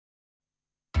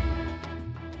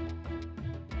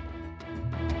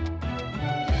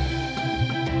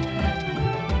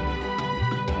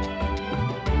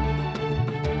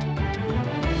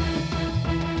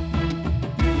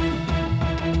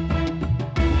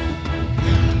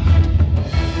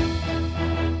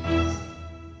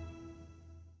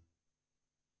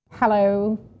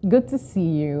Hello, good to see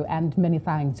you, and many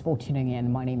thanks for tuning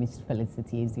in. My name is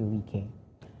Felicity Ezewuike.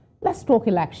 Let's talk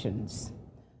elections.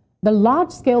 The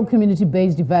large-scale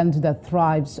community-based event that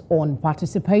thrives on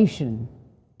participation.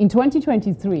 In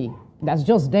 2023, that's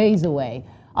just days away,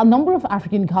 a number of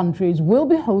African countries will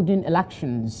be holding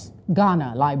elections.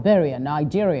 Ghana, Liberia,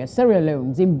 Nigeria, Sierra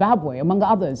Leone, Zimbabwe, among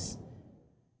others.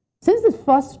 Since the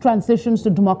first transitions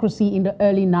to democracy in the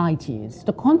early 90s,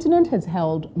 the continent has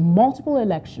held multiple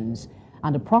elections,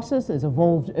 and the process has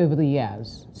evolved over the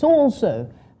years. So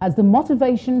also as the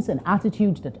motivations and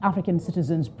attitudes that African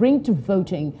citizens bring to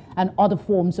voting and other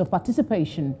forms of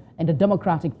participation in the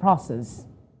democratic process.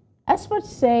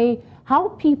 Experts say how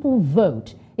people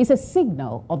vote is a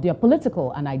signal of their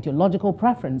political and ideological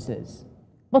preferences.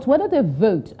 But whether they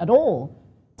vote at all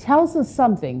tells us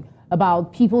something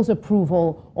about people's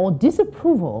approval or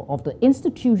disapproval of the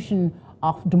institution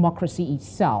of democracy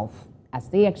itself as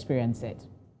they experience it.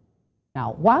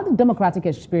 Now, while the democratic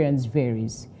experience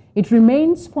varies, it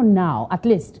remains for now, at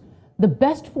least, the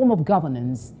best form of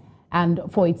governance, and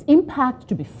for its impact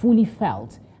to be fully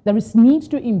felt, there is need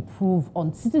to improve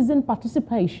on citizen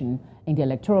participation in the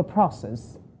electoral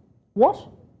process. What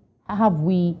have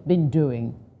we been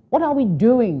doing? What are we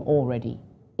doing already?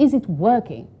 Is it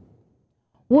working?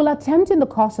 We'll attempt in the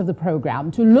course of the program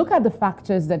to look at the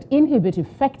factors that inhibit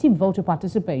effective voter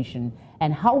participation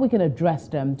and how we can address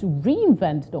them to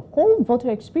reinvent the whole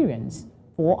voter experience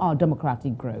for our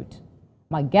democratic growth.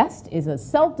 My guest is a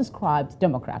self-described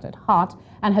Democrat at heart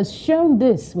and has shown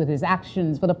this with his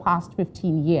actions for the past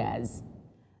 15 years.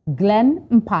 Glen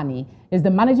Mpani is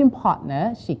the managing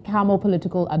partner, Shikamo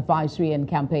Political Advisory and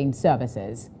Campaign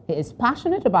Services. He is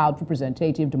passionate about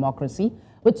representative democracy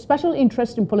with special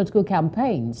interest in political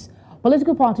campaigns,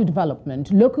 political party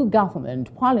development, local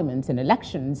government, parliaments and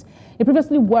elections. He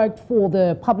previously worked for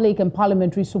the Public and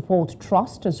Parliamentary Support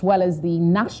Trust as well as the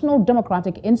National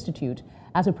Democratic Institute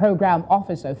as a program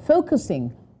officer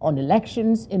focusing on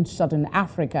elections in Southern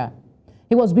Africa.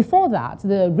 He was before that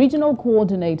the regional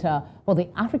coordinator for the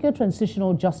Africa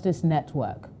Transitional Justice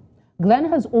Network.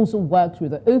 Glen has also worked with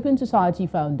the Open Society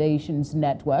Foundation's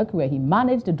network, where he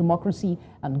managed the Democracy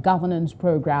and Governance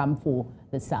Program for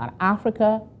the South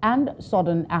Africa and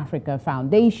Southern Africa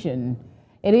Foundation.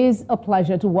 It is a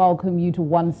pleasure to welcome you to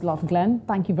One Slot, Glen.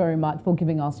 Thank you very much for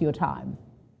giving us your time.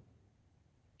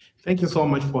 Thank you so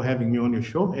much for having me on your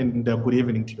show, and good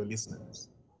evening to your listeners.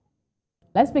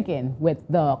 Let's begin with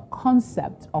the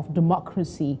concept of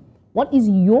democracy. What is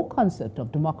your concept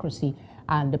of democracy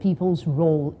and the people's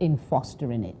role in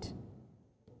fostering it?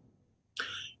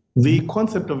 The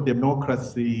concept of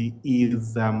democracy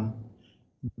is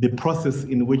the process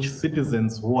in which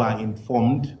citizens who are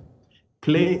informed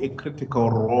play a critical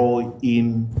role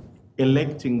in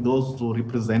electing those who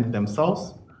represent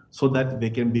themselves so that they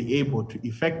can be able to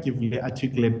effectively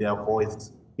articulate their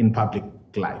voice in public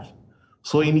life.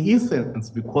 So in essence,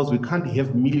 because we can't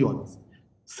have millions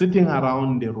sitting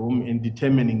around the room and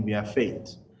determining their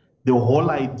fate, the whole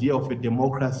idea of a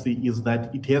democracy is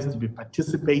that it has to be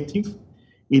participative.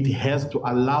 It has to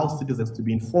allow citizens to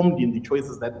be informed in the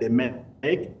choices that they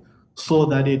make so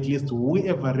that at least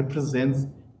whoever represents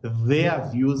their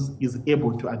views is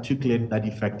able to articulate that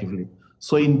effectively.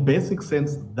 So in basic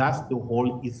sense, that's the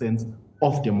whole essence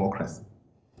of democracy.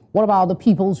 What about the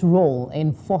people's role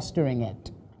in fostering it?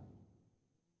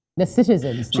 The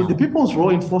citizens now. So the people's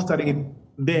role in fostering it,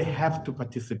 they have to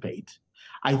participate.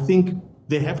 I think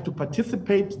they have to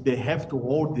participate, they have to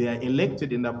hold their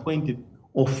elected and appointed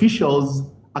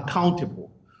officials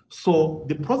accountable. So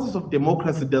the process of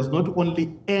democracy does not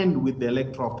only end with the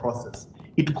electoral process,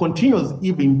 it continues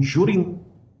even during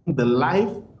the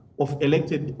life of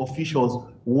elected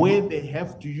officials, where they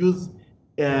have to use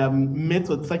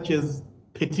methods such as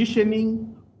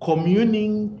petitioning,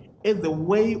 communing, as a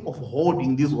way of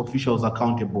holding these officials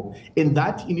accountable. And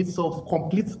that in itself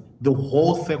completes the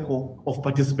whole circle of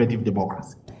participative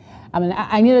democracy. I mean,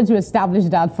 I needed to establish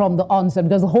that from the onset,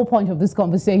 because the whole point of this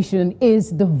conversation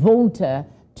is the voter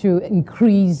to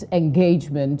increase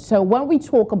engagement. So when we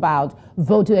talk about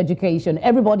voter education,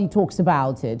 everybody talks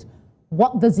about it.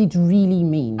 What does it really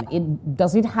mean?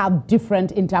 Does it have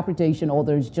different interpretation, or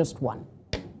there's just one?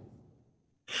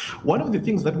 One of the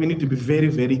things that we need to be very,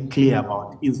 very clear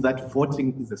about is that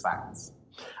voting is a science.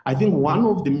 I think one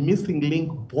of the missing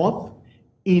links, both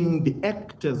in the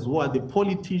actors who are the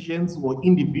politicians or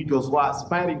individuals who are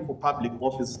aspiring for public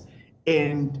office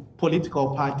and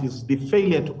political parties, the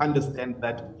failure to understand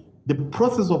that the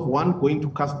process of one going to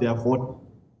cast their vote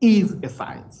is a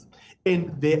science.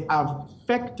 And there are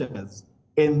factors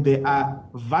and there are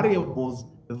variables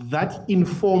that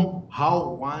inform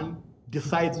how one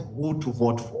decides who to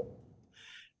vote for.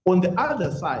 On the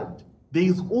other side, there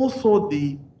is also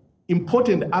the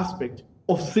important aspect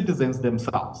of citizens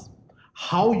themselves,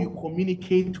 how you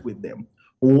communicate with them,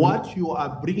 what you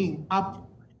are bringing up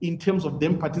in terms of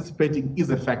them participating is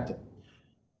a factor.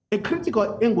 A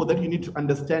critical angle that you need to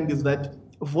understand is that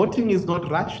voting is not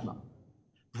rational.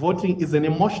 Voting is an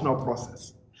emotional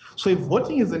process. So if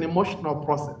voting is an emotional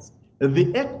process,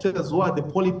 the actors who are the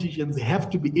politicians have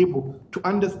to be able to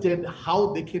understand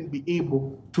how they can be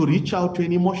able to reach out to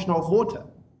an emotional voter.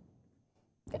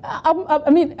 I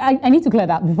mean, I need to clear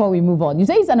that before we move on. You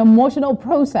say it's an emotional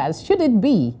process. Should it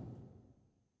be?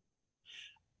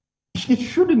 It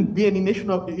shouldn't be an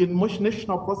emotional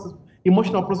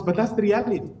process, but that's the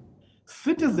reality.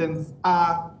 Citizens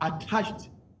are attached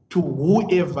to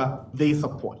whoever they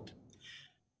support.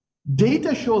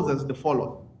 Data shows us the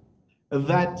following,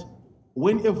 that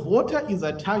when a voter is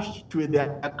attached to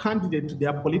a candidate, to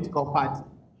their political party,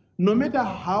 no matter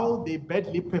how they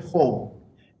badly perform,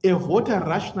 a voter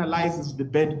rationalizes the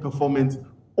bad performance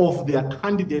of their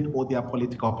candidate or their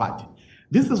political party.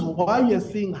 This is why you're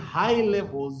seeing high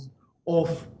levels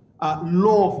of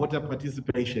low voter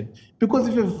participation. Because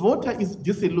if a voter is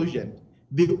disillusioned,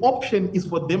 the option is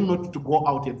for them not to go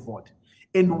out and vote.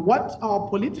 And what our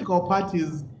political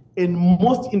parties and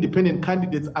most independent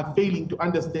candidates are failing to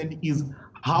understand is,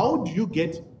 how do you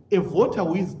get a voter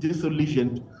who is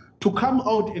disillusioned to come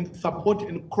out and support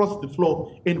and cross the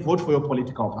floor and vote for your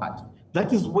political party?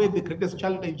 That is where the greatest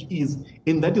challenge is.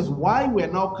 And that is why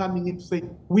we're now coming in to say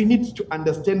we need to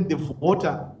understand the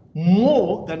voter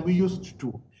more than we used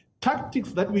to.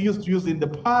 Tactics that we used to use in the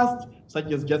past,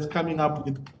 such as just coming up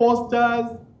with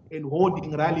posters and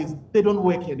holding rallies, they don't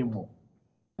work anymore.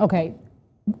 Okay,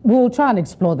 we'll try and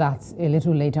explore that a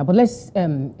little later, but let's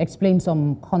explain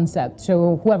some concepts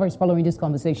so whoever is following this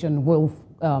conversation will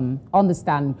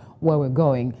understand where we're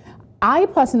going. I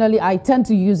personally tend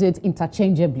to use it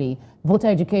interchangeably. Voter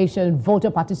education, voter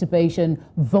participation,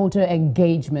 voter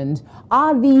engagement.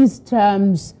 Are these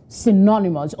terms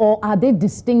synonymous or are they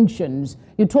distinctions?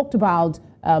 You talked about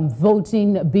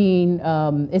voting being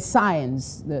a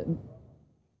science.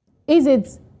 Is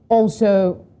it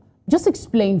also, just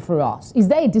explain for us, is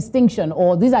there a distinction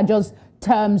or these are just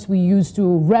terms we use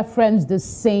to reference the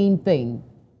same thing?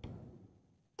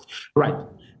 Right.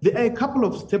 There are a couple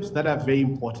of steps that are very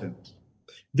important.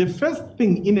 The first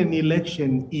thing in an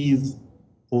election is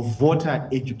voter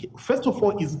education. First of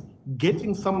all, is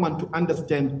getting someone to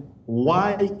understand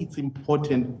why it's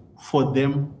important for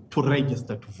them to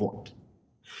register to vote.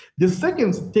 The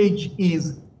second stage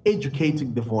is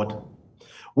educating the voter.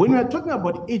 When we are talking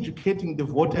about educating the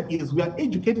voter, we are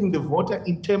educating the voter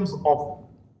in terms of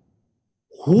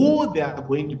who they are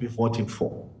going to be voting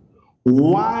for,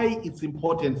 why it's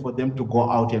important for them to go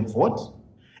out and vote,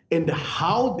 and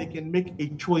how they can make a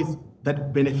choice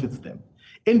that benefits them.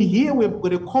 And here we've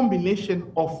got a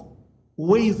combination of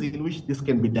ways in which this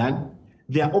can be done.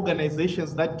 There are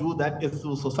organizations that do that as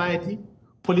civil society,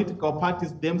 political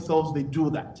parties themselves, they do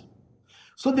that.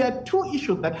 So there are two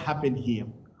issues that happen here.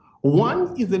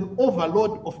 One is an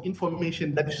overload of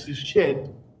information that is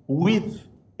shared with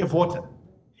a voter.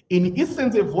 In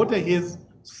instance, a voter has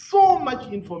so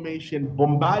much information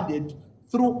bombarded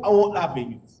through all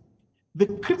avenues. The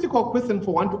critical question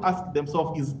for one to ask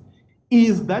themselves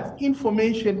is that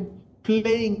information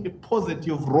playing a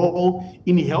positive role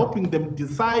in helping them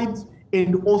decide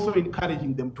and also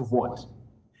encouraging them to vote?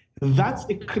 That's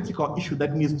a critical issue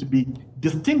that needs to be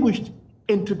distinguished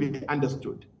and to be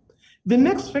understood. The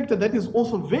next factor that is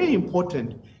also very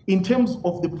important in terms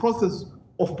of the process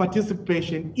of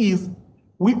participation is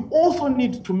we also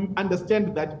need to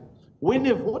understand that when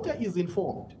a voter is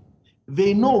informed,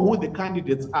 they know who the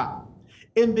candidates are,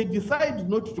 and they decide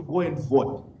not to go and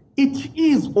vote, it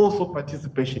is also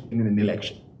participation in an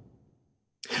election.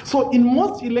 So in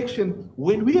most elections,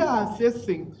 when we are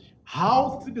assessing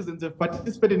how citizens have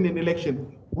participated in an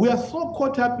election, we are so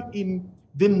caught up in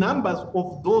the numbers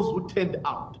of those who turned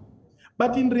out.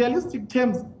 But in realistic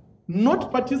terms,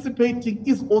 not participating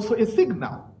is also a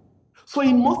signal. So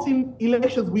in most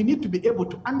elections, we need to be able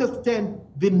to understand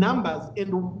the numbers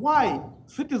and why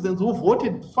citizens who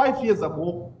voted 5 years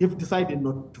ago have decided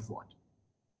not to vote.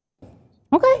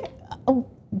 Okay.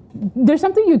 There's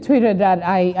something you tweeted that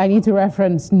I need to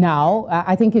reference now.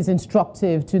 I think is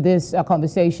instructive to this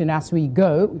conversation as we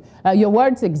go. Your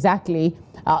words exactly.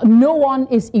 No one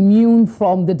is immune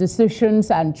from the decisions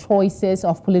and choices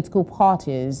of political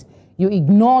parties. You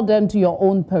ignore them to your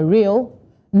own peril.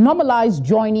 Normalize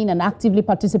joining and actively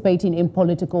participating in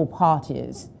political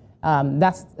parties.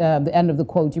 That's the end of the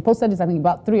quote. You posted this, I think,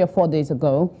 about 3 or 4 days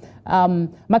ago.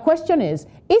 My question is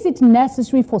it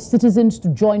necessary for citizens to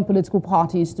join political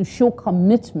parties to show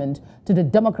commitment to the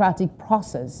democratic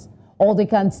process, or they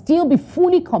can still be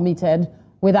fully committed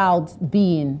without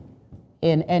being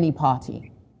in any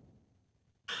party?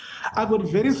 I've got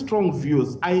very strong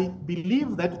views. I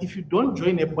believe that if you don't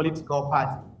join a political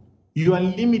party, you are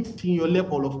limiting your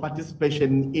level of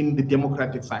participation in the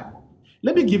democratic cycle.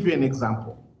 Let me give you an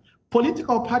example.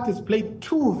 Political parties play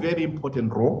 2 very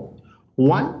important roles.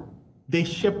 1, they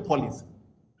shape policy.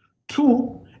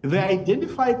 2, they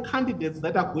identify candidates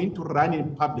that are going to run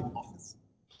in public office.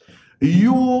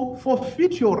 You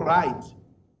forfeit your right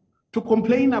to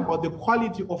complain about the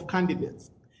quality of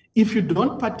candidates if you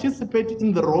don't participate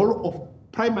in the role of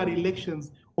primary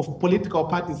elections of political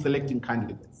parties selecting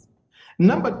candidates.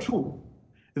 Number 2,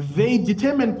 they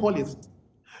determine policy.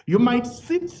 You might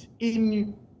sit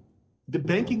in the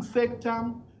banking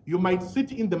sector, you might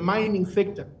sit in the mining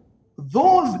sector.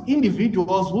 Those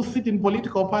individuals who sit in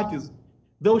political parties,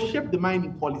 they'll shape the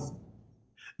mining policy.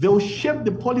 They'll shape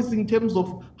the policy in terms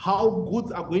of how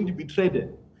goods are going to be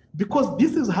traded. Because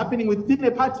this is happening within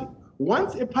a party.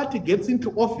 Once a party gets into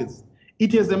office,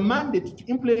 it has a mandate to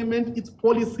implement its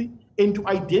policy and to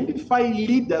identify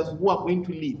leaders who are going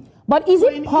to lead. But is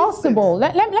it possible,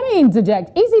 let me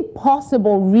interject, is it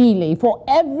possible really for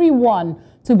everyone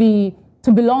to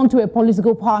belong to a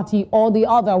political party or the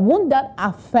other? Won't that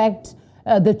affect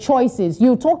the choices?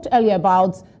 You talked earlier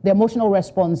about the emotional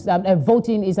response, that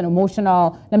voting is an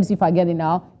emotional, let me see if I get it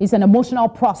now, it's an emotional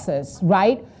process,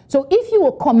 right? So if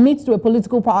you commit to a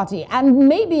political party and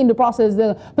maybe in the process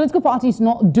the political party is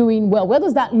not doing well, where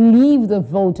does that leave the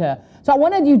voter? So I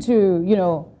wanted you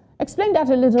to, explain that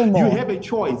a little more. You have a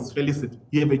choice, Felicity.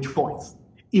 You have a choice.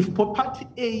 If party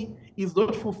A is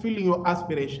not fulfilling your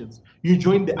aspirations, you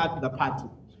join the other party.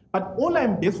 But all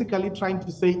I'm basically trying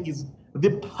to say is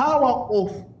the power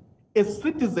of a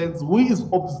citizen who is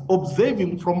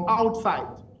observing from outside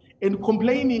and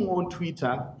complaining on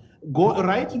Twitter,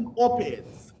 writing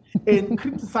op-eds and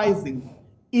criticizing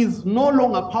is no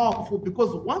longer powerful,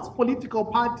 because once political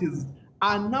parties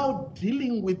are now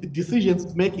dealing with the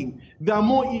decisions making, they are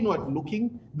more inward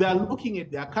looking, they are looking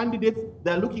at their candidates,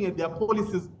 they are looking at their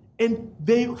policies, and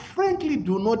they frankly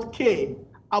do not care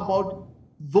about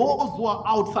those who are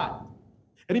outside.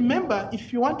 Remember,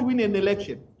 if you want to win an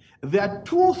election, there are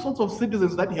 2 sorts of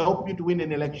citizens that help you to win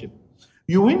an election.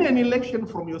 You win an election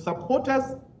from your supporters,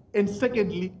 and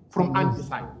secondly, from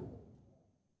undecided.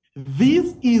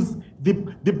 This is the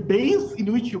base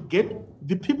in which you get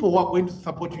the people who are going to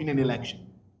support you in an election.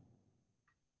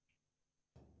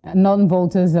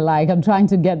 Non-voters alike. I'm trying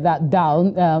to get that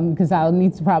down because I'll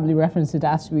need to probably reference it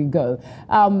as we go.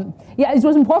 Yeah, it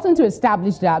was important to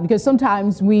establish that, because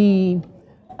sometimes we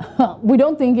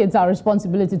don't think it's our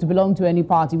responsibility to belong to any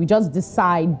party. We just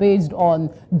decide based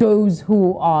on those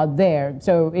who are there.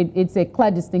 So it's a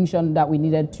clear distinction that we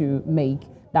needed to make,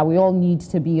 that we all need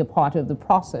to be a part of the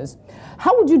process.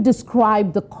 How would you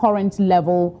describe the current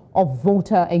level of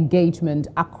voter engagement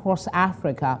across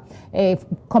Africa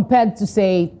compared to,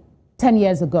 say, 10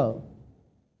 years ago?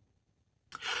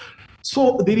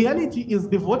 So the reality is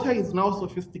the voter is now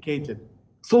sophisticated.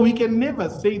 So we can never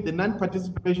say the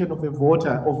non-participation of a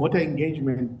voter or voter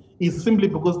engagement is simply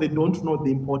because they don't know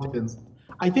the importance.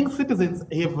 I think citizens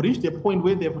have reached a point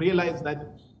where they've realized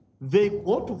that they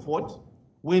go to vote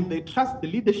when they trust the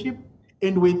leadership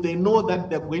and when they know that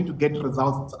they're going to get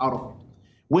results out of it.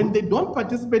 When they don't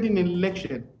participate in an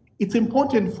election, it's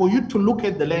important for you to look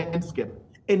at the landscape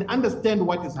and understand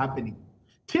what is happening.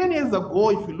 10 years ago,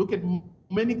 if you look at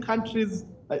many countries,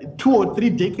 2 or 3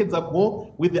 decades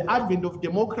ago, with the advent of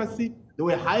democracy, there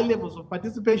were high levels of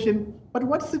participation. But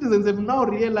what citizens have now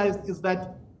realized is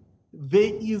that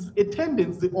there is a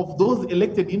tendency of those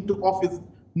elected into office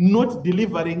not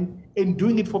delivering and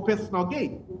doing it for personal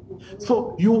gain.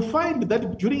 So you'll find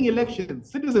that during elections,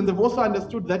 citizens have also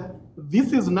understood that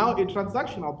this is now a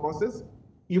transactional process.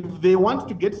 If they want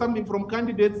to get something from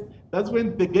candidates, that's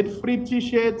when they get free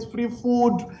t-shirts, free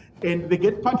food, and they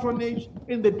get patronage,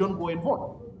 and they don't go and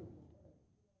vote.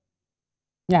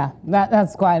 Yeah,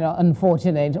 that's quite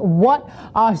unfortunate. What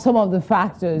are some of the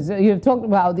factors you've talked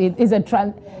about?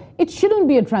 It shouldn't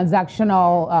be a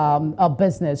transactional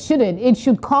business, should it? It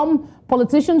should come.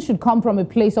 Politicians should come from a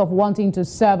place of wanting to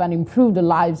serve and improve the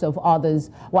lives of others,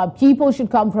 while people should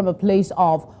come from a place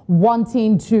of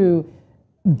wanting to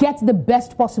get the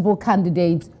best possible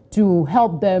candidates to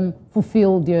help them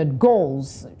fulfill their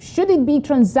goals. Should it be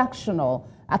transactional?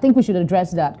 I think we should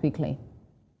address that quickly.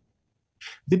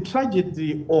 The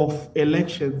tragedy of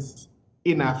elections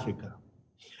in Africa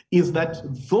is that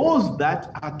those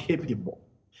that are capable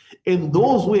and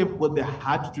those who have got the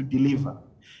heart to deliver,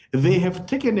 they have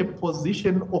taken a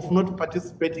position of not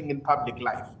participating in public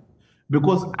life.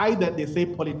 Because either they say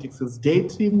politics is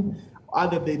dating,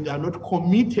 either they are not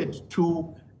committed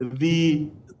to the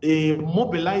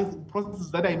mobilizing processes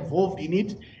that are involved in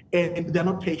it, and they're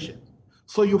not patient.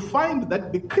 So you find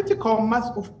that the critical mass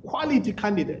of quality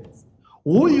candidates,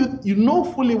 who you know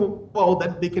fully well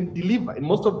that they can deliver, and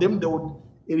most of them, they would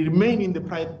remain in the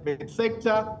private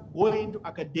sector, go into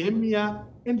academia,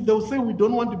 and they'll say, we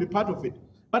don't want to be part of it.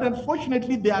 But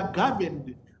unfortunately, they are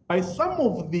governed by some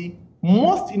of the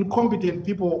most incompetent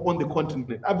people on the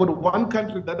continent. I've got one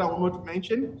country that I will not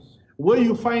mention, where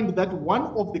you find that one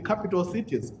of the capital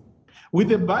cities,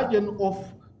 with a budget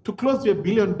of close to $1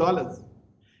 billion,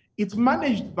 it's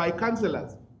managed by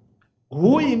councillors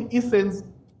who, in essence,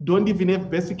 don't even have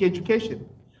basic education.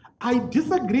 I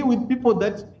disagree with people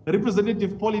that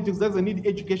representative politics doesn't need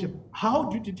education. How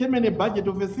do you determine a budget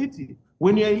of a city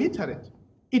when you're illiterate?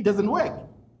 It doesn't work.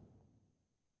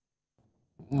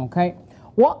 Okay.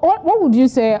 What would you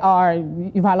say are,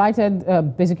 you've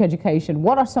highlighted basic education,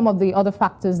 what are some of the other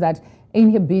factors that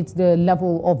inhibit the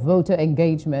level of voter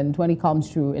engagement when it comes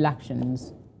to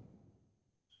elections?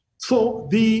 So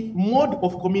the mode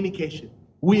of communication,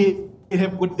 we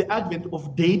have got the advent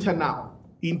of data now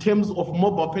in terms of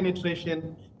mobile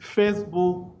penetration,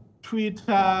 Facebook,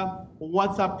 Twitter,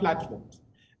 WhatsApp platforms.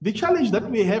 The challenge that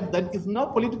we have that is now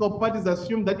political parties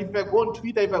assume that if I go on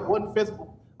Twitter, if I go on Facebook,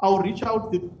 I'll reach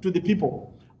out to the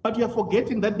people. But you're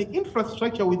forgetting that the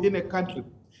infrastructure within a country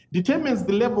determines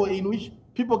the level in which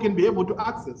people can be able to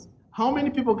access. How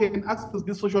many people can access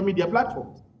these social media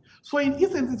platforms? So in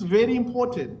essence, it's very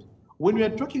important when we are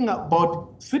talking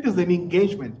about citizen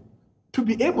engagement to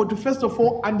be able to, first of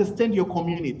all, understand your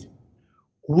community.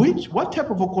 What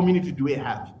type of a community do we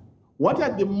have? What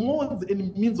are the modes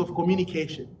and means of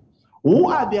communication? Who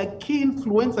are their key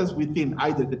influencers within,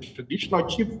 either the traditional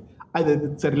chief,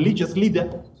 either it's a religious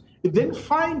leader? Then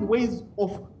find ways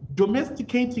of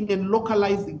domesticating and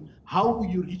localizing how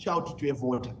you reach out to a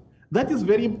voter. That is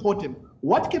very important.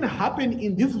 What can happen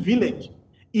in this village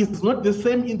is not the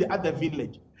same in the other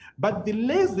village. But the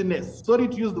laziness, sorry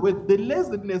to use the word, the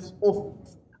laziness of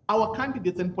our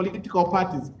candidates and political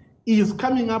parties is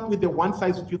coming up with a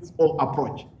one-size-fits-all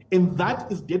approach. And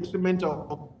that is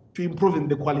detrimental to improving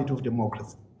the quality of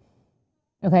democracy.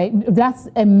 Okay, that's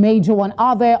a major one.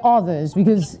 Are there others?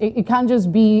 Because it can't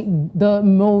just be the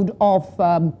mode of,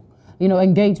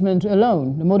 engagement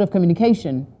alone, the mode of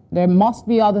communication. There must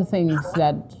be other things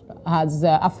that has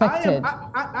affected.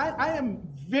 I am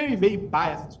very, very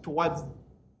biased towards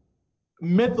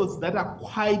methods that are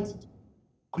quite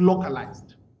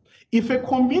localized. If a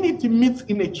community meets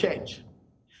in a church,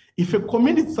 if a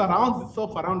community surrounds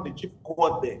itself around the chief,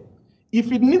 go there.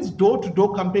 If it needs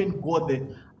door-to-door campaign, go there.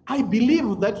 I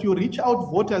believe that you reach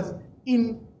out voters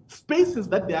in spaces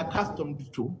that they are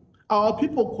accustomed to. Our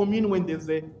people come in when there's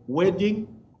a wedding,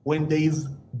 when there is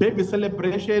baby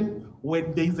celebration,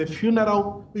 when there is a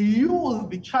funeral. Use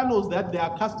the channels that they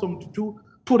are accustomed to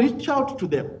reach out to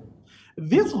them.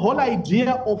 This whole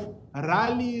idea of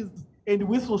rallies and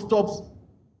whistle stops,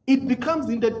 it becomes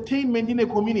entertainment in a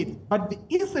community, but the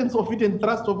essence of it and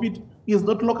thrust of it is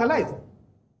not localized.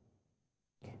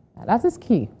 That is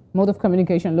key. Mode of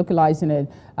communication, localizing it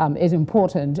is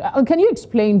important. Can you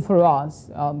explain for us,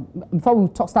 before we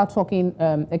start talking,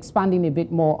 expanding a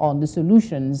bit more on the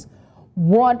solutions,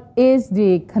 what is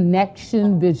the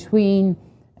connection between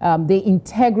the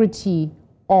integrity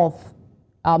of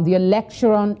the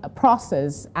election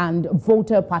process and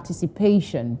voter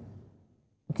participation?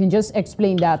 You can just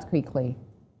explain that quickly.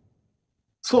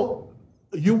 So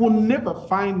you will never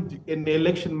find an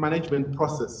election management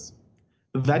process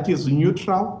that is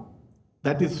neutral,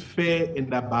 that is fair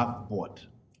and above board.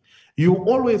 You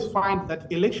always find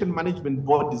that election management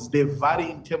bodies, they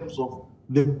vary in terms of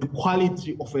the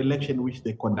quality of election which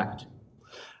they conduct.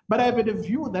 But I have a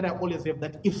view that I always have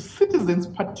that if citizens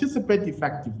participate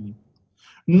effectively,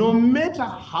 no matter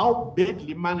how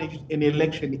badly managed an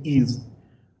election is,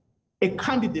 a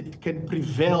candidate can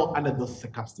prevail under those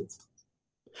circumstances.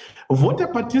 Voter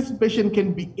participation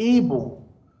can be able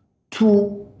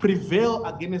to prevail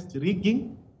against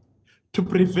rigging, to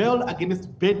prevail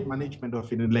against bad management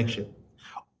of an election.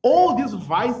 All these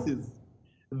vices,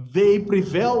 they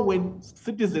prevail when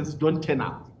citizens don't turn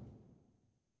out.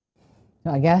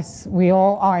 I guess we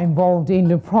all are involved in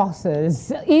the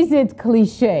process. Is it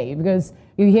cliche? Because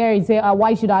you hear it say,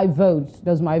 why should I vote?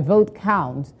 Does my vote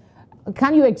count?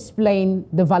 Can you explain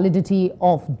the validity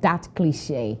of that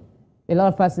cliche? A lot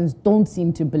of persons don't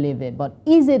seem to believe it, but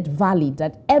is it valid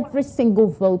that every single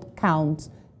vote counts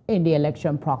in the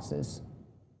election process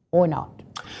or not?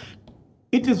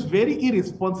 It is very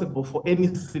irresponsible for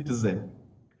any citizen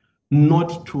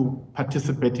not to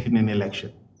participate in an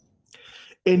election.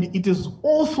 And it is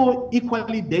also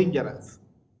equally dangerous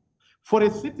for a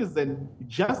citizen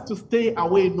just to stay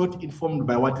away, not informed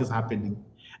by what is happening.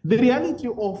 The reality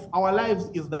of our lives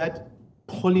is that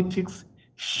politics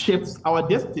shapes our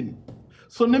destiny.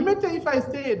 So no matter if I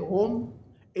stay at home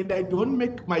and I don't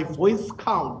make my voice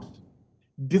count,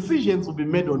 decisions will be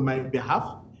made on my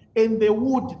behalf and they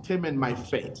will determine my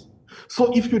fate.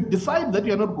 So if you decide that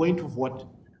you're not going to vote,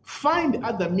 find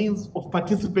other means of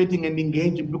participating and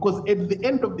engaging, because at the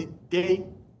end of the day,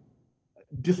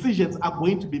 decisions are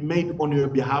going to be made on your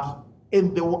behalf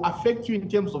and they will affect you in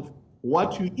terms of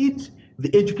what you eat,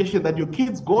 the education that your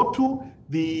kids go to,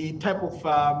 the type of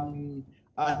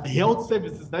health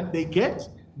services that they get,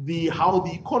 how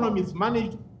the economy is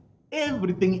managed.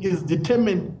 Everything is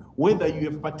determined whether you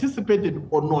have participated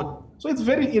or not. So it's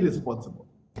very irresponsible.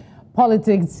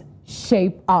 Politics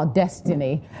shape our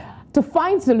destiny. To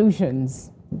find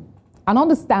solutions, an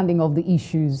understanding of the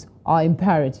issues are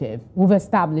imperative. We've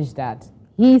established that.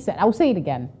 He said, I'll say it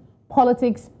again,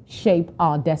 politics shape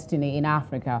our destiny in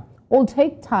Africa. We'll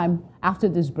take time after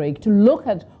this break to look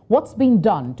at what's been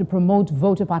done to promote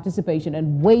voter participation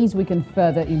and ways we can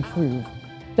further improve.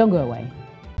 Don't go away.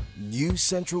 News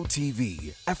Central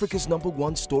TV, Africa's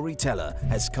 #1 storyteller,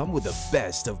 has come with the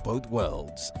best of both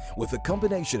worlds. With a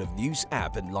combination of news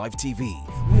app and live TV,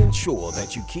 we ensure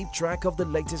that you keep track of the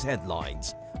latest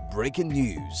headlines, breaking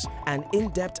news, and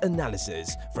in-depth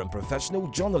analysis from professional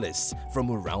journalists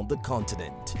from around the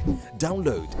continent.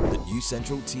 Download the News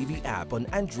Central TV app on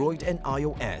Android and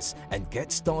iOS and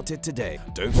get started today.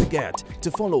 Don't forget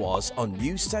to follow us on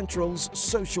News Central's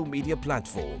social media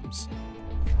platforms.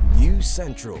 News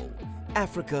Central,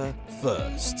 Africa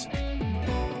First.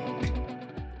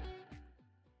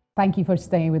 Thank you for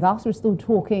staying with us. We're still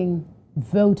talking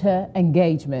voter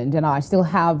engagement, and I still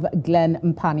have Glen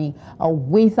Mpani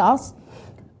with us.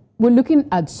 We're looking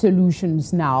at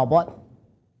solutions now, but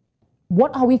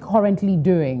what are we currently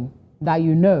doing that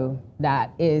you know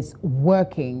that is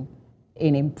working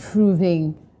in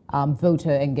improving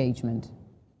voter engagement?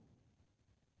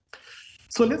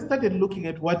 So let's start at looking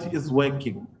at what is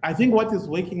working. I think what is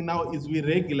working now is we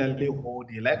regularly hold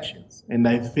elections. And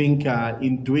I think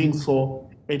in doing so,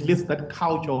 at least that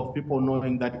culture of people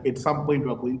knowing that at some point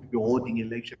we are going to be holding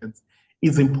elections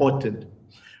is important.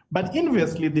 But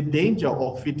inversely, the danger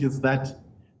of it is that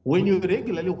when you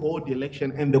regularly hold the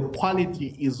election and the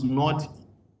quality is not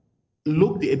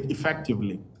looked at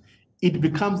effectively, it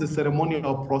becomes a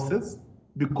ceremonial process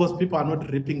because people are not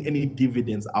reaping any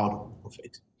dividends out of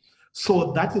it.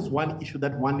 So that is one issue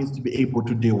that one needs to be able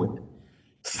to deal with.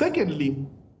 Secondly,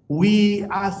 we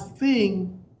are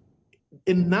seeing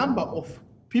a number of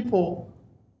people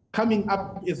coming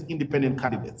up as independent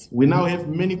candidates. We now have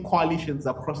many coalitions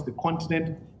across the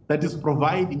continent that is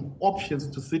providing options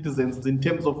to citizens in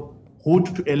terms of who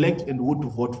to elect and who to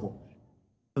vote for.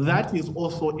 That is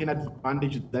also an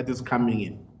advantage that is coming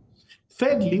in.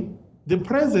 Thirdly, the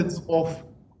presence of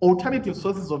alternative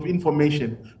sources of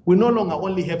information. We no longer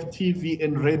only have TV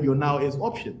and radio now as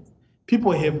options.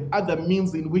 People have other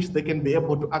means in which they can be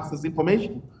able to access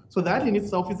information. So that in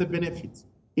itself is a benefit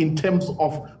in terms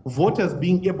of voters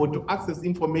being able to access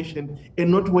information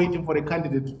and not waiting for a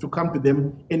candidate to come to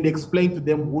them and explain to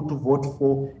them who to vote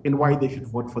for and why they should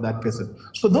vote for that person.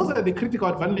 So those are the critical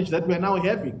advantages that we are now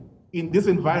having in this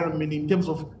environment in terms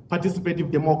of participative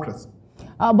democracy.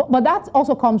 But that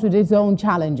also comes with its own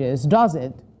challenges,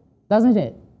 doesn't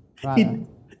it?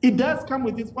 It does come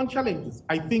with its own challenges.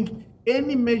 I think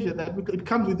any measure that it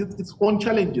comes with its own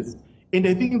challenges. And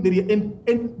I think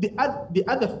the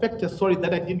other factor,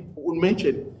 that I didn't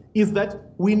mention, is that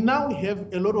we now have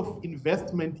a lot of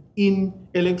investment in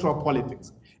electoral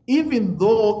politics. Even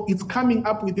though it's coming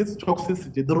up with its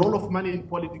toxicity, the role of money in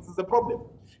politics is a problem.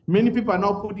 Many people are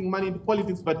now putting money into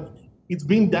politics, but it's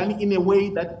being done in a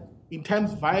way that in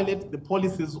times violate the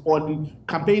policies on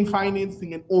campaign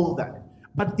financing and all that.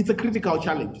 But it's a critical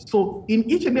challenge. So in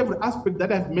each and every aspect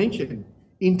that I've mentioned,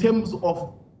 in terms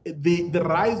of the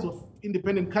rise of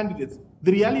independent candidates,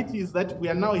 the reality is that we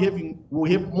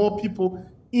have more people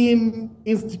in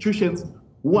institutions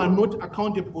who are not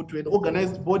accountable to an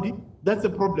organized body. That's a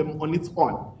problem on its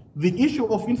own. The issue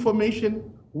of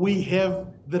information, we have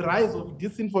the rise of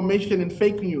disinformation and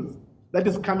fake news that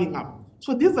is coming up.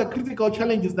 So these are critical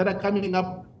challenges that are coming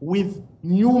up with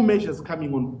new measures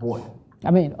coming on board. I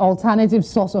mean, alternative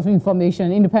source of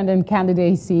information, independent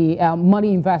candidacy,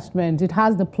 money investment, it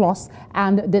has the plus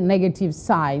and the negative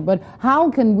side. But how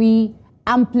can we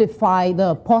amplify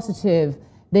the positive,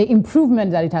 the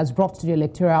improvement that it has brought to the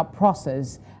electoral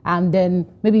process, and then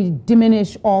maybe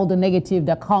diminish all the negative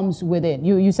that comes with it?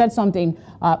 You said something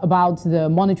about the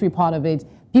monetary part of it.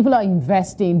 People are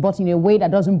investing, but in a way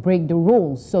that doesn't break the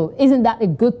rules. So isn't that a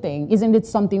good thing? Isn't it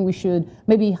something we should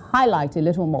maybe highlight a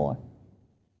little more?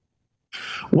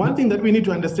 One thing that we need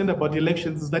to understand about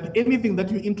elections is that anything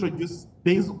that you introduce,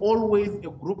 there is always a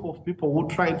group of people who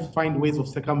try to find ways of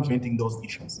circumventing those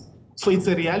issues. So it's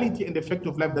a reality and a fact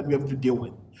of life that we have to deal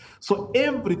with. So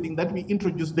everything that we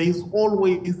introduce, there is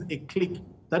always a clique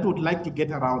that would like to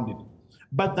get around it.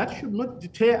 But that should not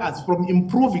deter us from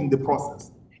improving the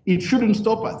process. It shouldn't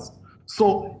stop us.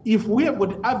 So if we have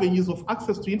got avenues of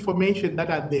access to information that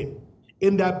are there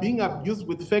and they are being abused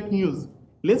with fake news,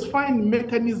 let's find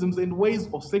mechanisms and ways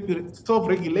of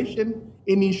self-regulation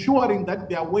in ensuring that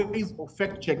there are ways of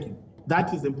fact-checking.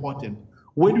 That is important.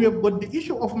 When we have got the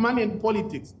issue of money and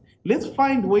politics, let's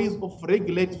find ways of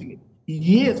regulating it.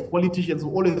 Yes, politicians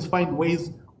will always find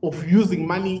ways of using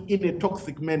money in a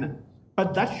toxic manner,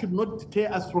 but that should not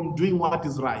deter us from doing what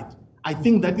is right. I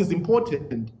think that is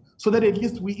important, so that at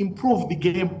least we improve the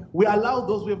game. We allow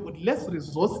those who have got less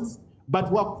resources, but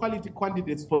who are quality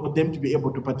candidates, for them to be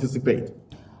able to participate.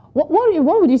 What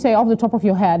would you say off the top of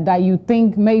your head that you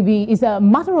think maybe is a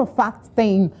matter-of-fact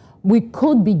thing we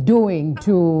could be doing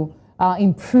to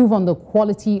improve on the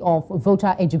quality of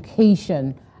voter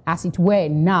education, as it were,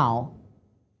 now?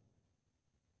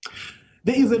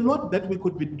 There is a lot that we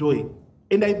could be doing.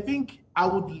 And I think I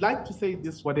would like to say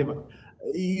this,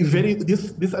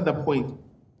 this other point.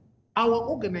 Our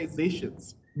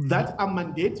organizations that are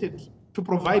mandated to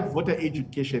provide voter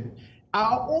education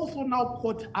are also now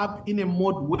caught up in a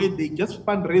mode where they just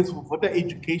fundraise for voter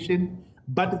education,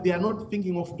 but they are not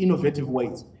thinking of innovative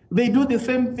ways. They do the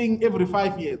same thing every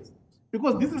 5 years,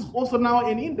 because this is also now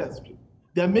an industry.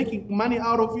 They're making money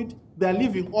out of it, they're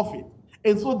living off it.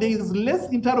 And so there is less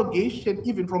interrogation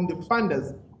even from the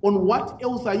funders on what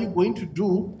else are you going to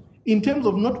do in terms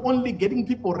of not only getting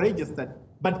people registered,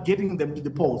 but getting them to the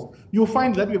polls. You'll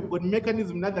find that we've got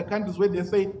mechanisms in other countries where they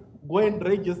say, go and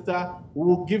register,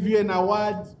 we'll give you an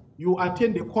award, you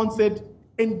attend a concert,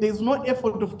 and there's no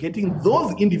effort of getting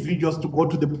those individuals to go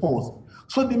to the polls.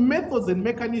 So the methods and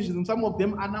mechanisms, some of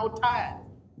them are now tired.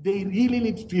 They really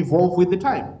need to evolve with the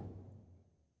time.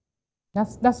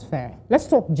 That's fair. Let's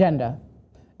talk gender.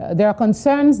 There are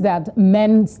concerns that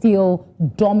men still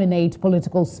dominate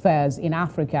political spheres in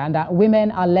Africa and that women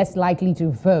are less likely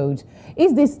to vote.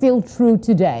 Is this still true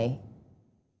today?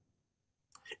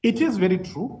 It is very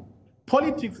true.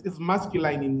 Politics is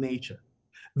masculine in nature.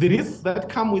 The risks that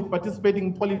come with participating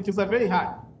in politics are very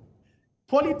high.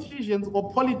 Politicians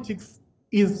or politics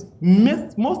is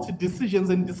most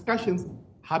decisions and discussions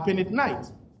happen at night.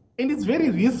 And it's very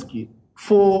risky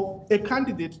for a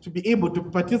candidate to be able to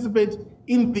participate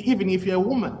in the evening if you're a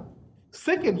woman.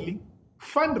 Secondly,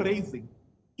 fundraising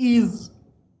is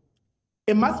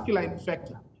a masculine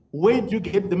factor. Where do you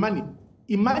get the money?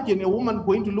 Imagine a woman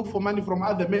going to look for money from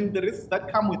other men, the risks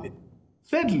that come with it.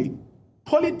 Thirdly,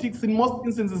 politics in most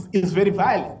instances is very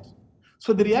violent.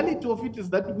 So the reality of it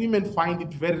is that women find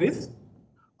it very risky.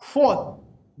 Fourth,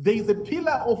 there is a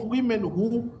pillar of women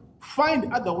who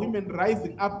find other women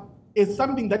rising up as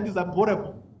something that is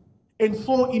abhorrible. And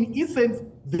so in essence,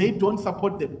 they don't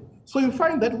support them. So you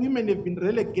find that women have been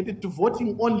relegated to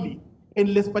voting only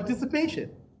and less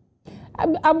participation.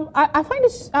 I find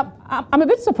this, I'm a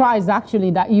bit surprised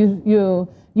actually that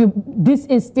this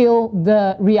is still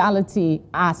the reality,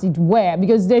 as it were,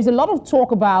 because there's a lot of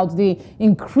talk about the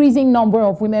increasing number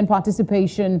of women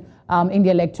participation in the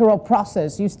electoral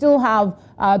process. You still have,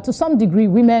 to some degree,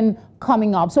 women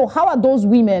coming up. So how are those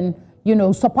women,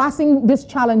 surpassing these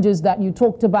challenges that you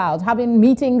talked about, having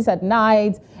meetings at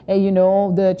night,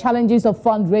 the challenges of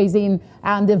fundraising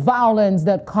and the violence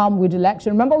that come with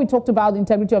election? Remember, we talked about the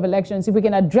integrity of elections. If we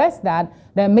can address that,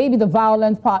 then maybe the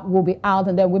violence part will be out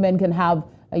and then women can have,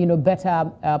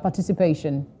 better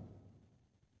participation.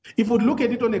 If we look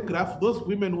at it on a graph, those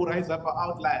women who rise up are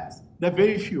outliers. They're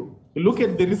very few. Look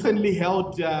at the recently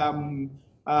held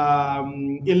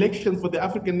elections for the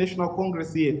African National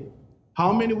Congress here.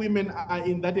 How many women are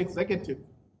in that executive?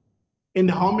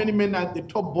 And how many men are at the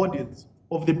top bodies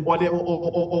of the body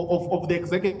of the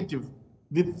executive?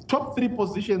 The top 3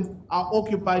 positions are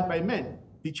occupied by men.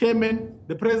 The chairman,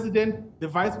 the president, the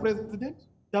vice president,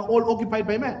 they're all occupied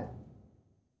by men.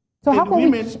 So how can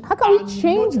we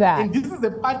change that? And this is a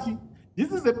party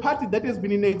that has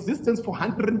been in existence for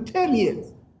 110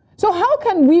 years. So how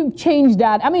can we change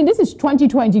that? I mean, this is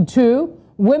 2022.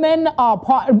 Women are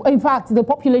part, in fact, the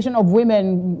population of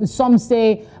women, some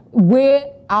say,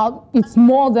 way out, it's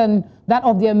more than that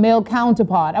of their male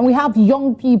counterpart. And we have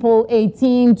young people,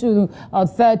 18 to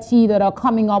 30, that are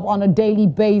coming up on a daily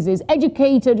basis,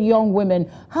 educated young women.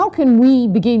 How can we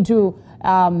begin to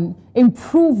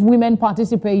improve women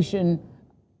participation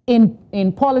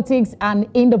in politics and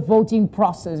in the voting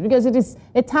process? Because it is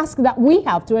a task that we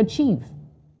have to achieve.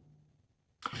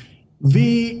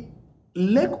 The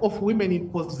lack of women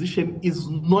in position is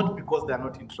not because they are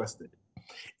not interested.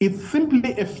 It's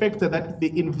simply a factor that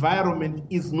the environment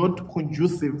is not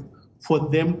conducive for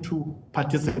them to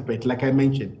participate, like I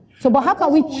mentioned. So, but how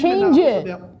can we change it?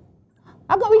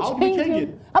 How can we change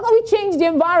it? How can we change the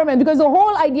environment? Because the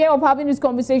whole idea of having this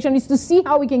conversation is to see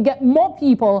how we can get more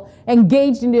people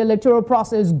engaged in the electoral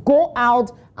process, go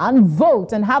out and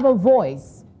vote and have a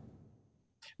voice.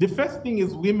 The first thing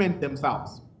is women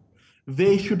themselves.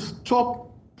 They should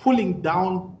stop pulling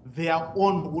down their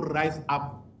own who rise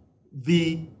up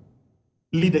the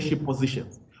leadership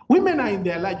positions. Women are in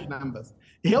their large numbers.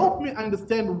 Help me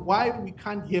understand why we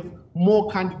can't have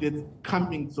more candidates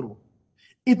coming through.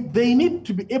 They need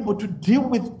to be able to deal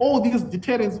with all these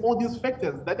deterrents, all these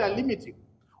factors that are limiting.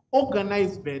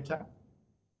 Organize better,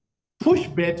 push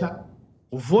better,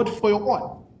 vote for your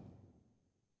own.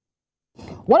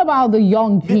 What about the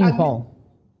young people?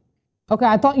 Okay,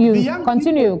 I thought you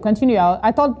continue.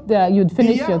 I thought you'd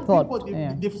finish your thought.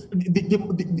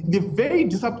 People, the very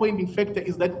disappointing factor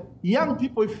is that young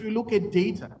people, if you look at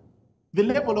data, the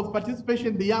level of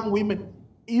participation, the young women,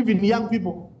 even young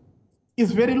people,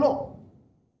 is very low.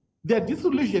 They're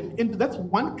disillusioned, and that's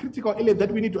one critical element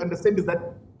that we need to understand is that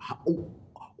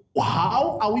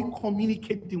how are we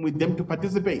communicating with them to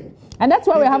participate? And that's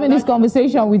why we're having this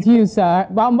conversation with you, sir.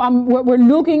 We're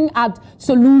looking at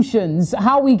solutions,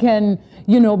 how we can,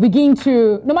 begin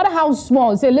to, no matter how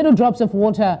small, say little drops of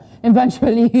water,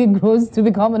 eventually it grows to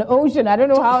become an ocean. I don't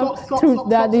know how true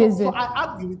that is. So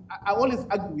I always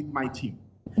argue with my team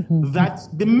that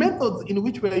the methods in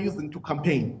which we are using to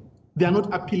campaign, they are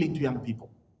not appealing to young people.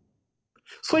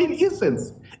 So in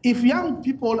essence, if young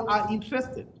people are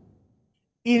interested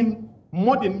in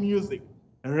modern music,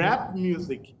 rap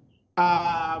music,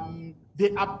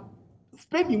 they are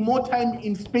spending more time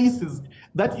in spaces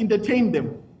that entertain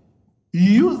them.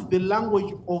 Use the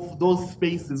language of those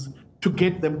spaces to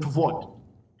get them to vote.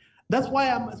 That's why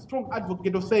I'm a strong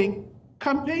advocate of saying,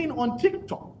 campaign on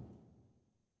TikTok.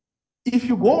 If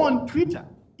you go on Twitter,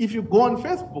 if you go on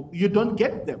Facebook, you don't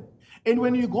get them. And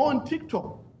when you go on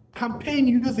TikTok, campaign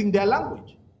using their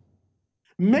language.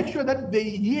 Make sure that they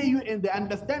hear you and they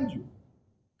understand you.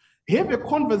 Have a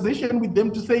conversation with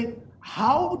them to say,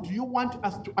 how do you want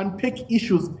us to unpack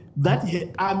issues that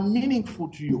are meaningful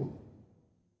to you?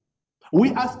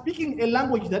 We are speaking a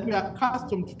language that we are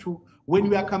accustomed to when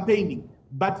we are campaigning,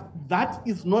 but that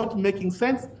is not making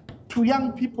sense to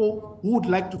young people who would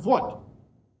like to vote.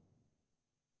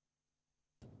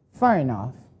 Fair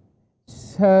enough.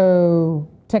 So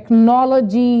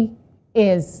technology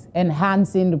is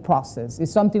enhancing the process.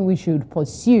 It's something we should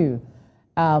pursue.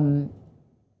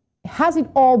 Has it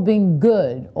all been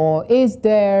good, or is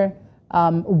there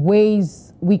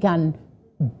ways we can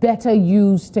better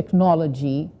use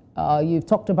technology? You've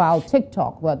talked about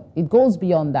TikTok, but it goes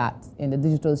beyond that in the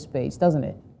digital space, doesn't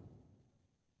it?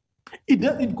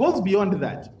 It goes beyond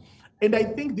that. And I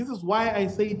think this is why I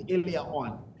said earlier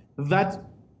on that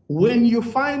when you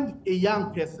find a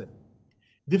young person,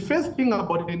 the first thing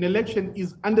about an election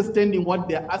is understanding what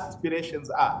their aspirations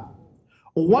are.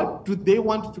 What do they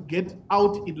want to get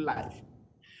out in life?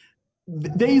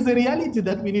 There is a reality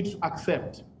that we need to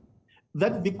accept,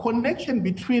 that the connection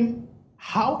between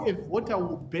how a voter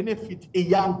will benefit a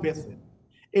young person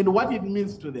and what it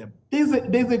means to them, there's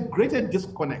a greater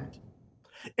disconnect.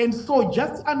 And so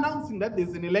just announcing that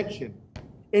there's an election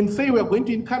and say we're going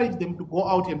to encourage them to go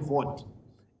out and vote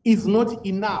is not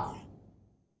enough.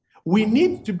 We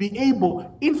need to be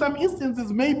able, in some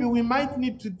instances, maybe we might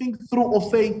need to think through of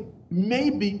saying,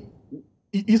 maybe,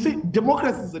 you see,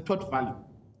 democracy is a taught value.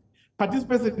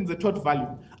 Participation is a taught value.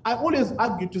 I always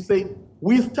argue to say,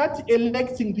 we start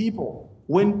electing people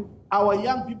when our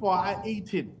young people are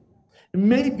 18.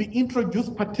 Maybe introduce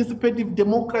participative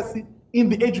democracy in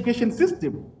the education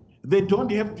system. They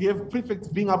don't have to have prefects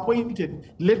being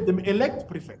appointed. Let them elect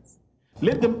prefects.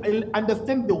 Let them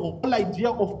understand the whole idea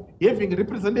of having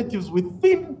representatives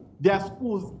within their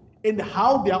schools and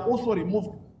how they are also removed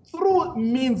through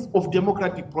means of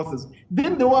democratic process.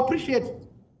 Then they will appreciate it.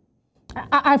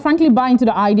 I frankly buy into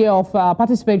the idea of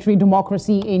participatory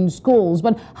democracy in schools,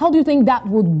 but how do you think that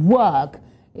would work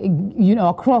you know,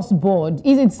 across board?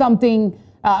 Is it something,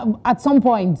 at some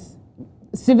point,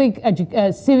 civic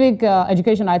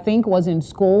education, I think, was in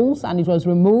schools and it was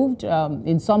removed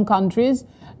in some countries.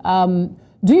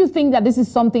 Do you think that this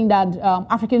is something that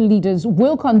African leaders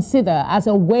will consider as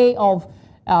a way of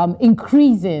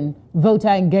increasing voter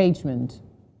engagement?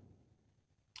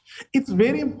 It's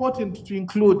very important to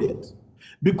include it,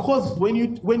 because when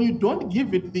you don't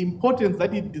give it the importance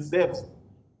that it deserves,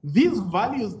 these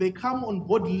values, they come on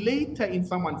board later in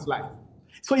someone's life.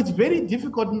 So it's very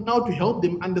difficult now to help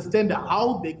them understand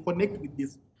how they connect with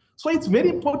this. So it's very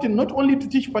important not only to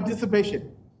teach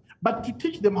participation, but to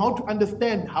teach them how to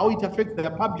understand how it affects their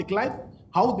public life,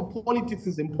 how the politics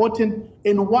is important,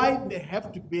 and why they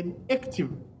have to be an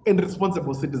active and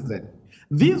responsible citizen.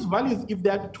 These values, if they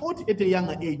are taught at a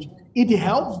younger age, it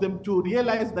helps them to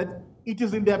realize that it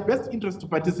is in their best interest to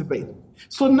participate.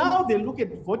 So now they look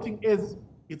at voting as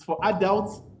it's for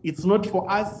adults, it's not for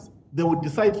us. They will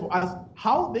decide for us.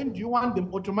 How then do you want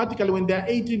them automatically when they're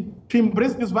 18 to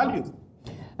embrace these values?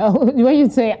 When you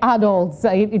say adults,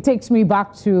 it takes me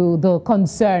back to the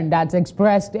concern that's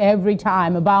expressed every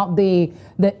time about the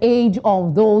age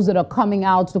of those that are coming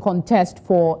out to contest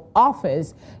for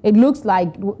office. It looks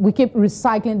like we keep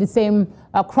recycling the same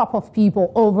crop of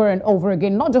people over and over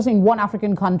again, not just in one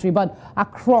African country, but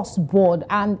across board.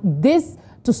 And this,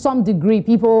 to some degree,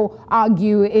 people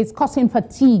argue, is causing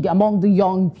fatigue among the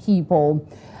young people.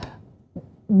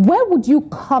 Where would you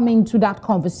come into that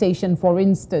conversation, for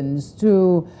instance,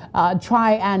 to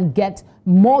try and get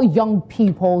more young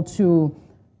people to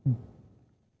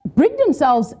bring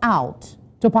themselves out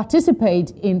to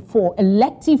participate for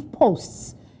elective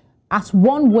posts as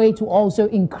one way to also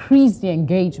increase the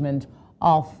engagement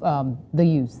of the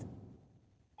youth?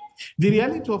 The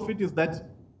reality of it is that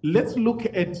let's look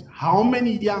at how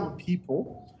many young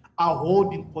people are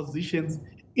holding positions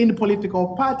in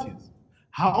political parties.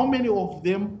 How many of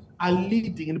them are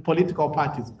leading in political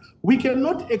parties? We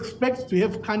cannot expect to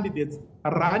have candidates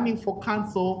running for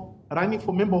council, running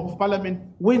for member of parliament,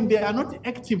 when they are not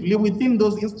actively within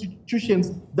those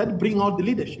institutions that bring out the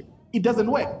leadership. It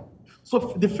doesn't work.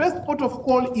 So the first port of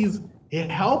call is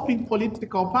helping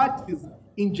political parties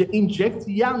inject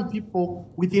young people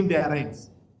within their ranks.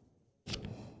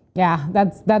 Yeah,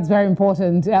 that's very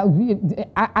important.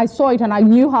 I saw it and I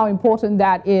knew how important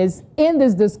that is in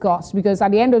this discourse, because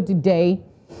at the end of the day,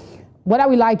 whether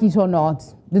we like it or not,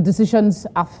 the decisions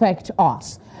affect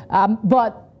us.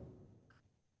 But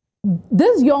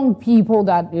these young people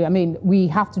that, I mean, we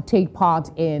have to take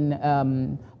part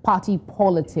in party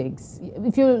politics.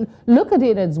 If you look at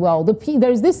it as well,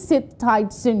 there's this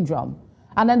sit-tight syndrome.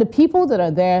 And then the people that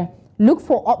are there look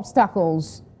for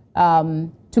obstacles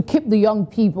to keep the young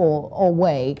people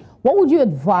away. What would you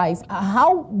advise?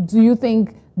 How do you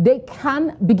think they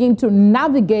can begin to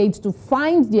navigate to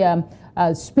find their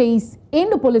space in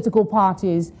the political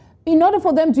parties in order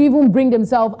for them to even bring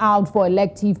themselves out for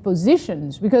elective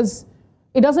positions? Because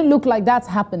it doesn't look like that's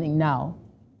happening now.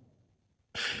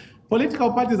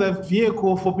 Political parties are a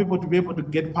vehicle for people to be able to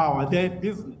get power. They're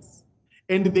business.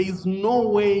 And there is no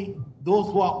way those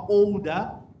who are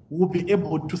older will be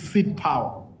able to cede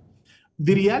power.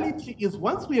 The reality is,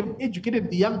 once we have educated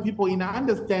the young people in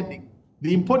understanding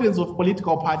the importance of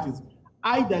political parties,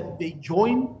 either they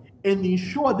join and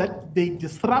ensure that they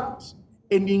disrupt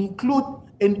and include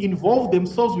and involve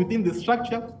themselves within the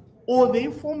structure, or they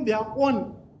form their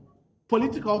own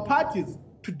political parties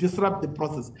to disrupt the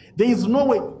process. There is no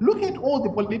way. Look at all the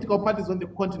political parties on the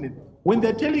continent. When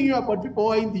they're telling you about people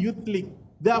who are in the youth league,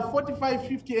 they are 45,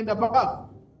 50 and above.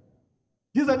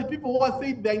 These are the people who are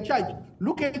saying they're in charge.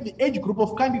 Look at the age group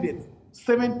of candidates,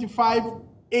 75,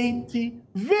 80,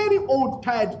 very old,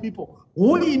 tired people,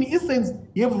 who in essence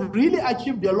have really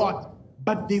achieved a lot,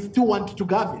 but they still want to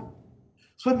govern.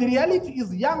 So the reality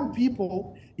is, young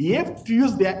people, you have to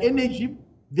use their energy,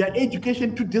 their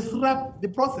education to disrupt the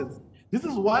process. This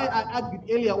is why I argued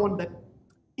earlier on that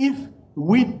if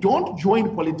we don't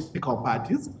join political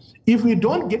parties, if we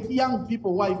don't get young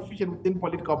people who are efficient within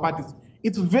political parties,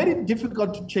 it's very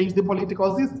difficult to change the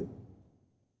political system.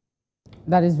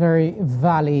 That is very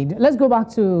valid. Let's go back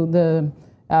to the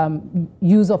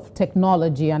use of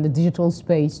technology and the digital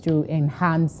space to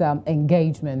enhance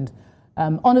engagement.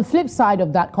 On the flip side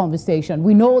of that conversation,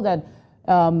 we know that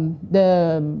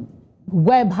the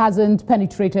web hasn't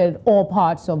penetrated all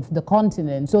parts of the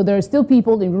continent. So there are still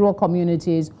people in rural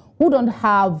communities who don't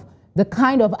have the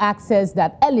kind of access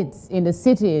that elites in the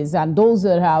cities and those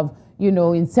that have, you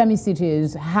know, in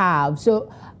semi-cities have.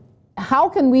 So how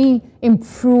can we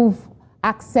improve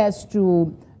access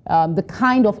to the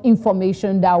kind of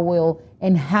information that will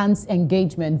enhance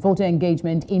engagement, voter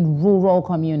engagement in rural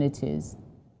communities?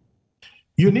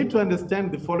 You need to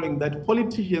understand the following, that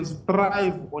politicians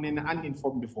thrive on an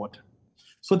uninformed voter.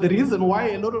 So the reason why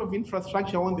a lot of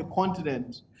infrastructure on the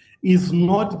continent is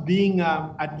not being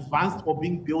advanced or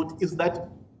being built is that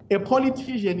a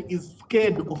politician is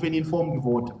scared of an informed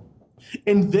voter.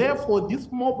 And therefore, this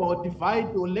mobile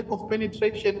divide or lack of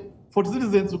penetration for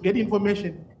citizens to get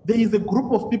information, there is a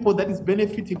group of people that is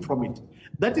benefiting from it.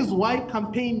 That is why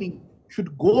campaigning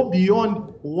should go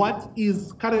beyond what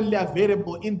is currently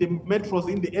available in the metros,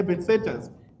 in the urban centers.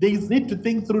 They need to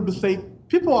think through to say,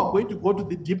 people are going to go to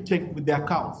the deep tech with their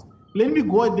accounts. Let me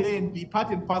go there and be part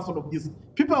and parcel of this.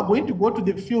 People are going to go to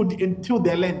the field and till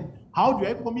their land. How do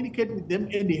I communicate with them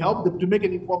and help them to make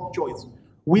an informed choice?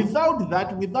 Without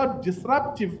that, without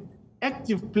disruptive,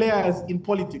 active players in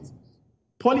politics,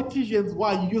 politicians who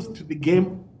are used to the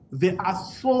game, they are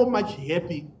so much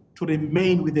happy to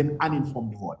remain with an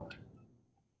uninformed vote.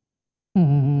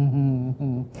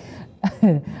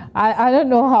 I don't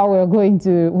know how we're going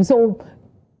to. So,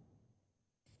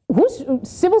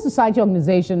 civil society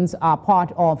organizations are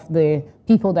part of the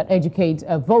people that educate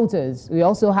voters. We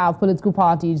also have political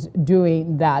parties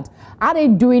doing that. Are they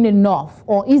doing enough,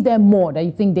 or is there more that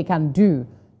you think they can do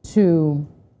to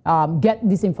get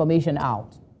this information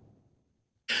out?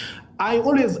 I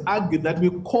always argue that we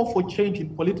call for change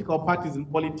in political parties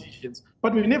and politicians,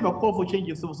 but we never call for change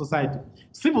in civil society.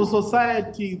 Civil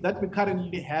society that we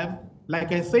currently have,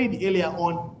 like I said earlier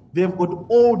on, they've got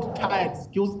old, tired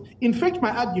skills. In fact, my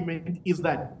argument is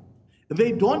that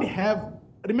they don't have,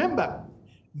 remember,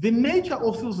 the nature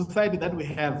of civil society that we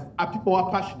have are people who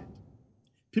are passionate,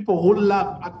 people who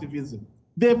love activism.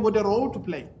 They've got a role to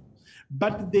play,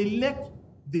 but they lack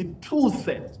the tool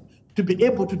set to be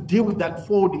able to deal with that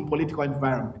folding political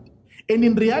environment. And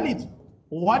in reality,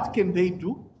 what can they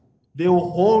do? They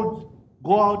will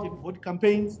go out and vote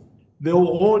campaigns, they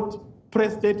will hold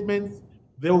press statements,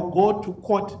 they will go to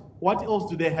court. What else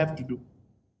do they have to do?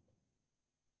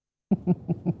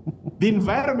 The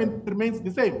environment remains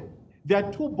the same. Their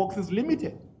toolbox is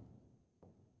limited.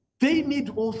 They need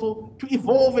also to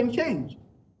evolve and change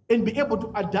and be able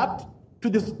to adapt to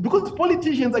this, because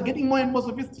politicians are getting more and more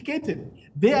sophisticated.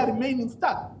 They are remaining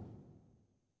stuck.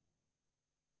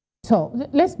 So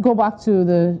let's go back to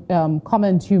the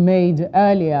comment you made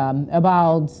earlier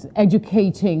about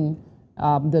educating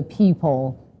the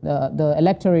people, the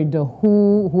electorate,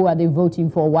 who are they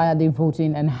voting for, why are they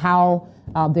voting, and how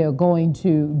they're going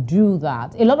to do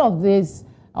that. A lot of this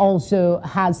also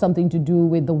has something to do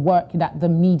with the work that the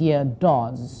media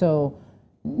does. So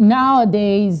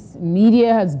nowadays,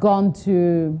 media has gone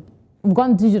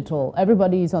digital.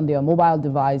 Everybody is on their mobile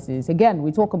devices. Again,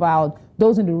 we talk about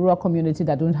those in the rural community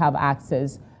that don't have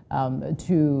access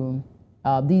to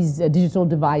these digital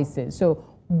devices. So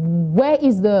where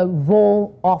is the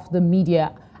role of the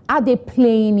media? Are they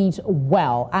playing it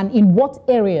well? And in what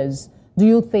areas do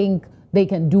you think they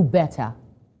can do better?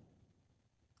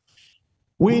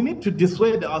 We need to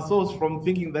dissuade ourselves from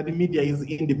thinking that the media is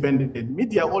independent.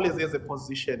 Media always has a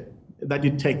position that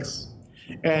it takes.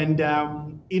 And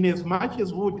in as much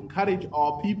as we would encourage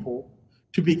our people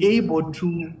to be able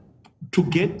to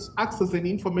get access and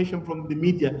information from the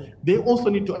media, they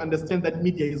also need to understand that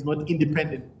media is not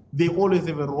independent. They always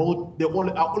have a role, they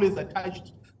are always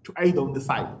attached to either of the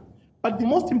side. But the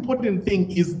most important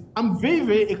thing is, I'm very,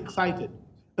 very excited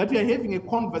that we are having a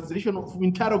conversation of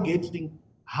interrogating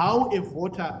how a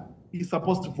voter is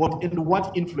supposed to vote and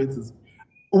what influences.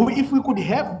 If we could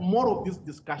have more of these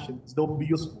discussions, that would be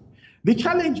useful. The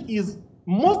challenge is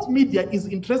most media is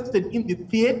interested in the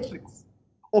theatrics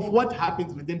of what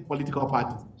happens within political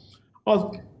parties. I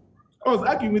was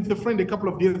arguing with a friend a couple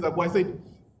of days ago. I said,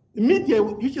 media,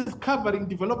 which is covering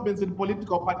developments in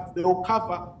political parties, they will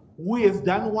cover who has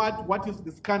done what is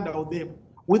the scandal there,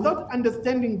 without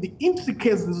understanding the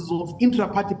intricacies of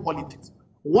intra-party politics.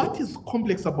 What is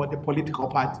complex about a political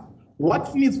party?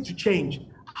 What needs to change?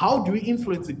 How do we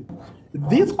influence it?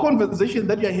 This conversation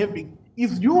that you're having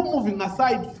is you moving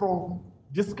aside from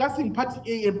discussing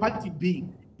party A and party B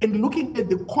and looking at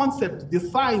the concept, the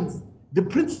science, the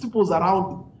principles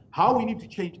around it, how we need to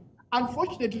change.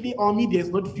 Unfortunately, our media is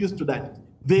not used to that.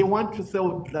 They want to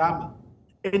sell drama.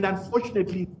 And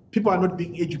unfortunately, people are not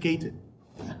being educated.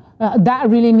 That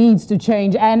really needs to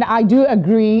change. And I do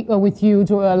agree with you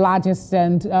to a large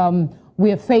extent.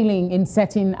 We are failing in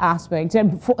certain aspects.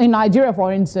 And in Nigeria,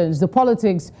 for instance, the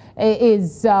politics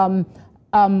is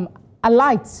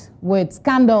alight with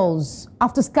scandals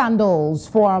after scandals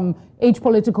from each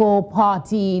political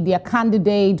party, their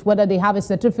candidate, whether they have a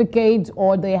certificate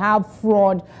or they have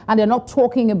fraud, and they're not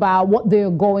talking about what they're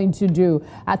going to do.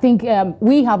 I think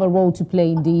we have a role to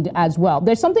play indeed as well.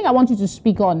 There's something I want you to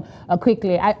speak on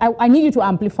quickly. I need you to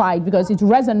amplify it because it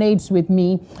resonates with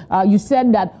me. You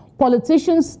said that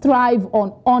politicians thrive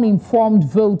on uninformed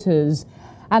voters,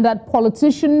 and that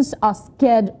politicians are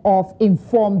scared of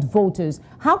informed voters.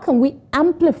 How can we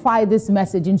amplify this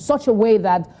message in such a way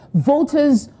that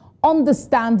voters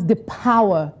understand the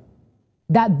power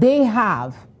that they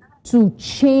have to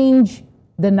change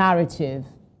the narrative?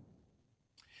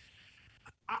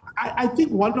 I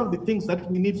think one of the things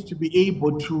that we need to be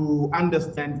able to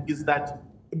understand is that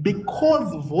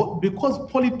because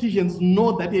politicians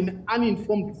know that an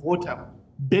uninformed voter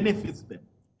benefits them,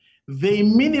 they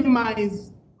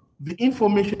minimize the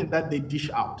information that they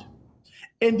dish out.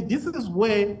 And this is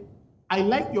where I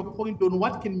like your point on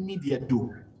what can media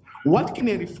do. What can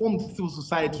a reformed civil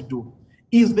society do?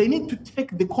 Is they need to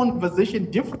take the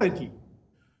conversation differently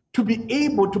to be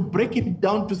able to break it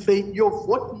down to say your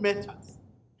vote matters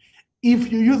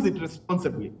if you use it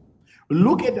responsibly.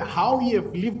 Look at how you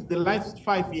have lived the last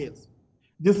 5 years.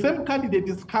 The same candidate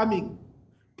is coming,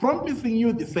 promising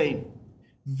you the same.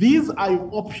 These are your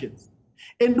options.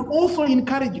 And also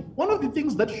encouraging. One of the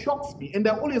things that shocks me, and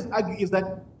I always argue, is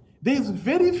that there's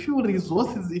very few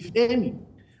resources, if any,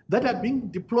 that are being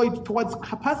deployed towards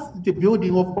capacity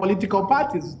building of political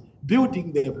parties,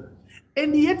 building them.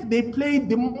 And yet they play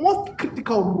the most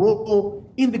critical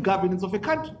role in the governance of a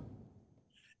country.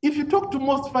 If you talk to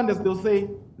most funders, they'll say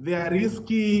they are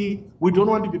risky, we don't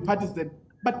want to be partisan.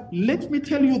 But let me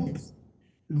tell you this,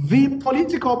 the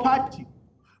political party,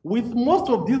 with most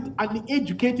of these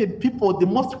uneducated people, the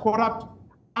most corrupt,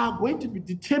 are going to be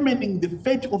determining the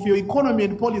fate of your economy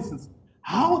and policies.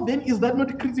 How then is that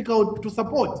not critical to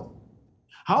support?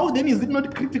 How then is it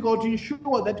not critical to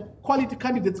ensure that quality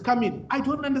candidates come in? I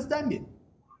don't understand it.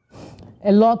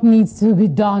 A lot needs to be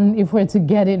done if we're to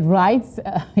get it right.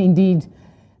 Indeed.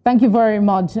 Thank you very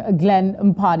much, Glen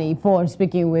Mpani, for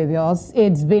speaking with us.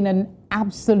 It's been an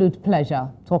absolute pleasure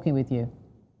talking with you.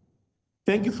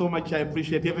 Thank you so much. I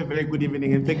appreciate it. Have a very good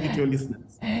evening, and thank you to your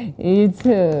listeners. You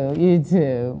too. You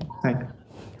too. Thank you.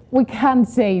 We can't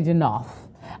say it enough.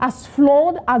 As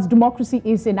flawed as democracy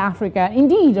is in Africa,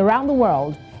 indeed around the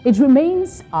world, it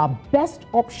remains our best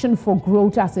option for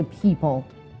growth as a people.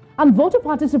 And voter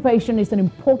participation is an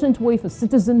important way for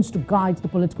citizens to guide the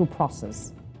political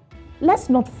process. Let's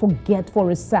not forget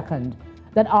for a second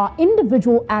that our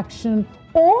individual action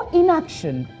or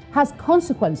inaction has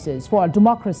consequences for our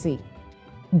democracy.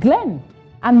 Glen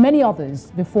and many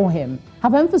others before him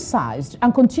have emphasized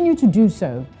and continue to do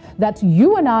so that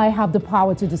you and I have the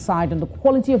power to decide on the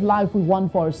quality of life we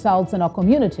want for ourselves and our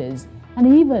communities,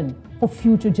 and even for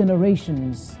future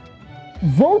generations.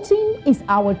 Voting is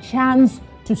our chance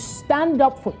to stand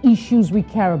up for issues we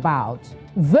care about.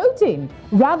 Voting,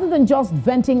 rather than just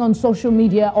venting on social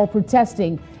media or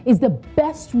protesting, is the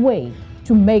best way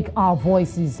to make our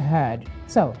voices heard.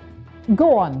 So,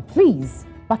 go on, please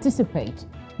participate.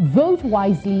 Vote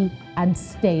wisely and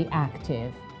stay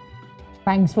active.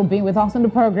 Thanks for being with us on the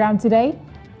program today.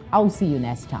 I'll see you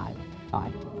next time.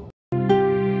 Bye.